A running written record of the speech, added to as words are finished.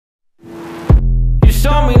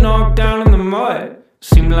mud.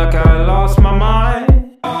 Seemed like I lost my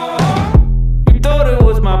mind. You thought it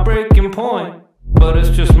was my breaking point, but it's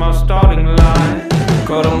just my starting line.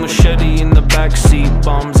 Got a machete in the backseat,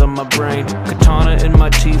 bombs on my brain, katana in my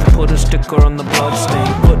teeth, put a sticker on the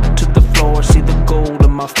bloodstain. Put to the floor, see the gold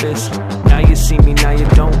in my fist. Now you see me, now you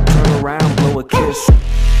don't. Turn around, blow a kiss.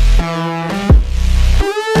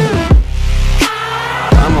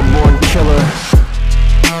 I'm a born killer.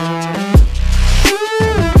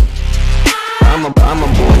 I'm a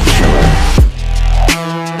born killer.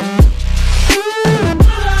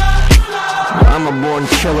 I'm a born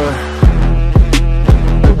killer.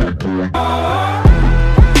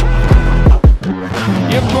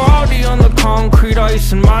 Your body on the concrete,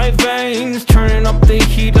 ice in my veins, turning up the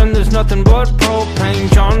heat and there's nothing but propane.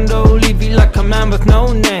 John Doe, leave you like a man with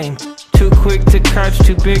no name. Too quick to catch,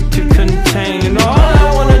 too big to contain. And all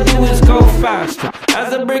I wanna do is go faster,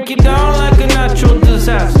 as I break you down like a natural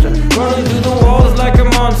disaster. Running through the walls like a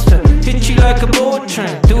monster, hit you like a bullet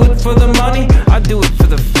train. Do it for the money, I do it for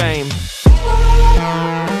the fame.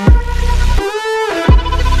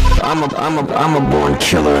 I'm a born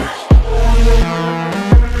killer.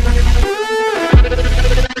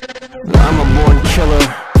 I'm a born killer.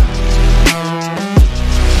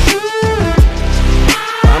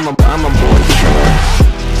 I'm a born killer.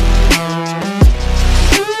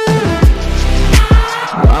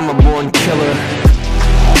 I'm a born killer.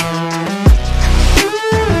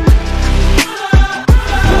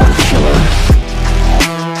 Born killer.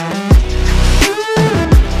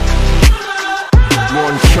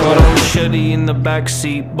 Born killer. Got a machete in the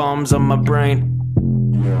backseat, bombs on my brain.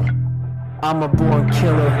 I'm a born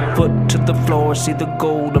killer. Foot to the floor, see the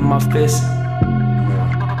gold in my fist.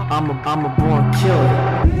 I'm a born killer.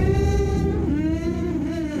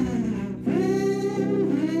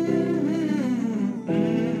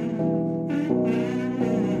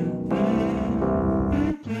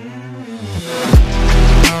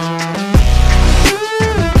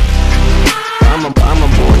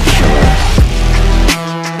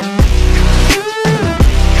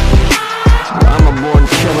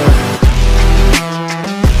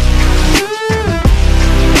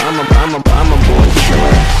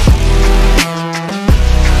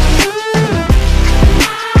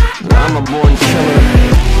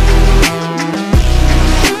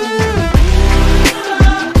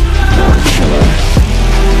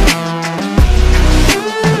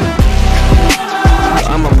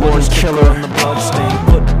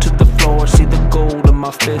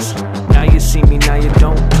 Now you see me, now you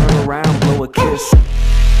don't. Turn around, blow a kiss.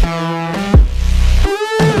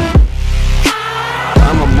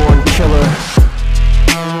 I'm a born killer.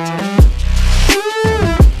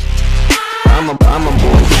 I'm a born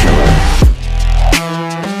killer.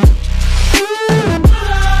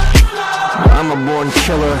 I'm a born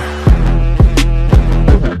killer.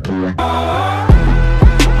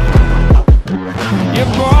 Your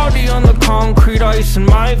body on the concrete, ice in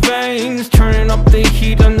my veins, turning up the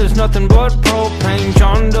heat and there's nothing but propane.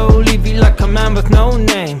 John Doe, leave you like a man with no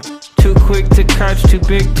name. Too quick to catch, too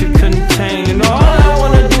big to contain. And all I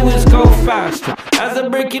wanna do is go faster, as I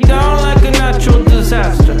break you down like a natural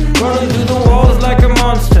disaster. Running through the walls like a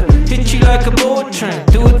monster, hit you like a bullet train.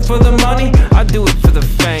 Do it for the money, I do it for the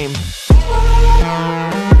fame.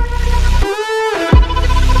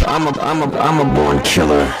 I'm a born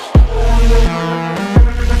killer.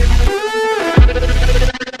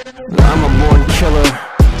 I'm a born killer.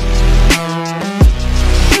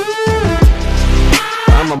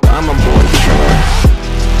 I'm a born killer.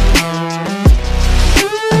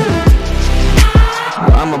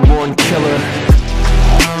 I'm a born killer.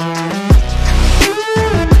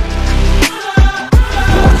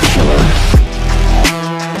 Born killer.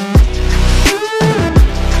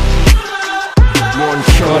 Born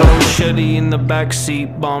killer. Got a machete in the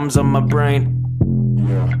backseat, bombs on my brain.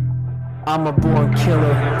 I'm a born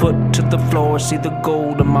killer. Foot to the floor, see the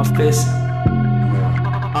gold in my fist.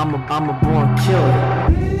 I'm a born killer.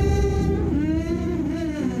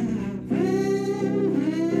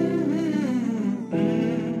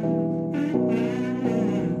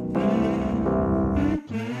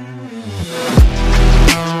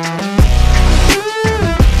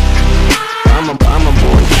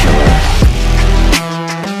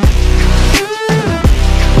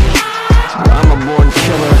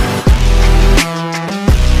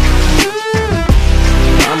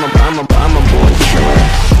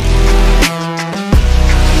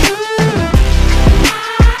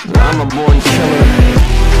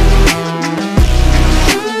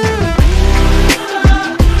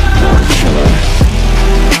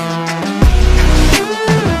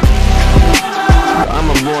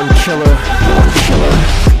 Killer.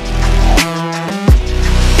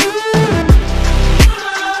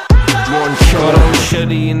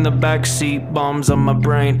 reality in the backseat, bombs on my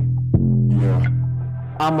brain.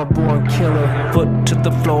 I'm a born killer, foot to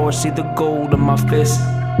the floor, see the gold in my fist.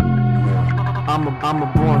 I'm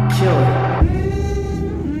a born killer.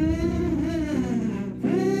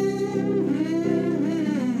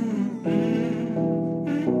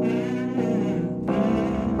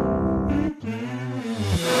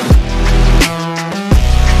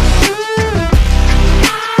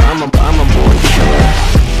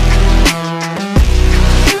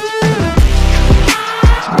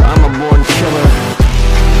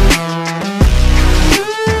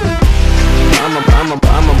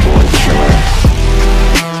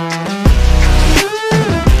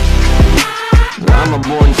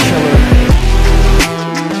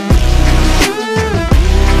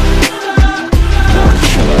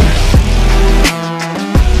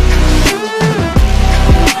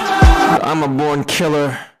 I'm a born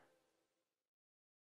killer.